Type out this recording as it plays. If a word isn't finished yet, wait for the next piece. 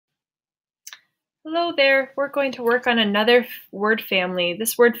Hello there. We're going to work on another word family.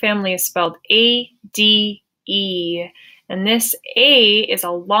 This word family is spelled A-D-E. And this A is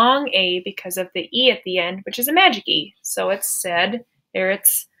a long A because of the E at the end, which is a magic E. So it's said, or it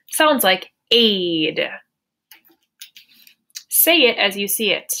sounds like aid. Say it as you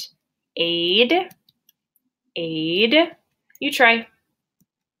see it. Aid, aid. You try.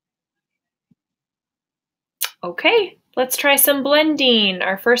 Okay, let's try some blending.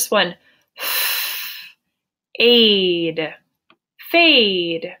 Our first one. Aid.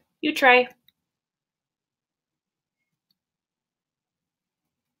 Fade. You try.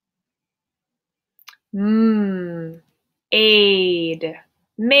 Aid.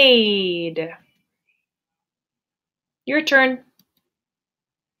 Made. Your turn.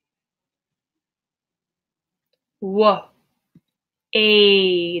 W.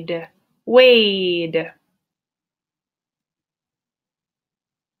 Aid. Wade.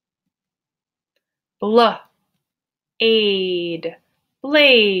 Bl. Aid.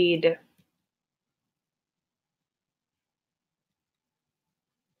 Blade.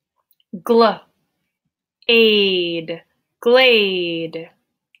 Gl. Aid. Glade.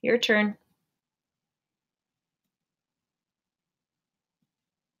 Your turn.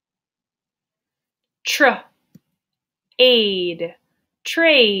 Tr. Aid.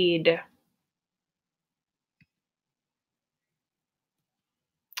 Trade.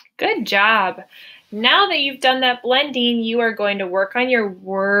 Good job. Now that you've done that blending, you are going to work on your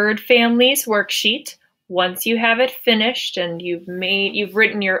word families worksheet. Once you have it finished and you've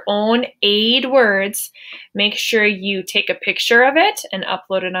written your own ADE words, make sure you take a picture of it and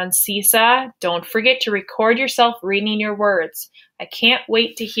upload it on Seesaw. Don't forget to record yourself reading your words. I can't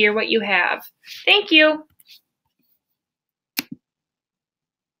wait to hear what you have. Thank you.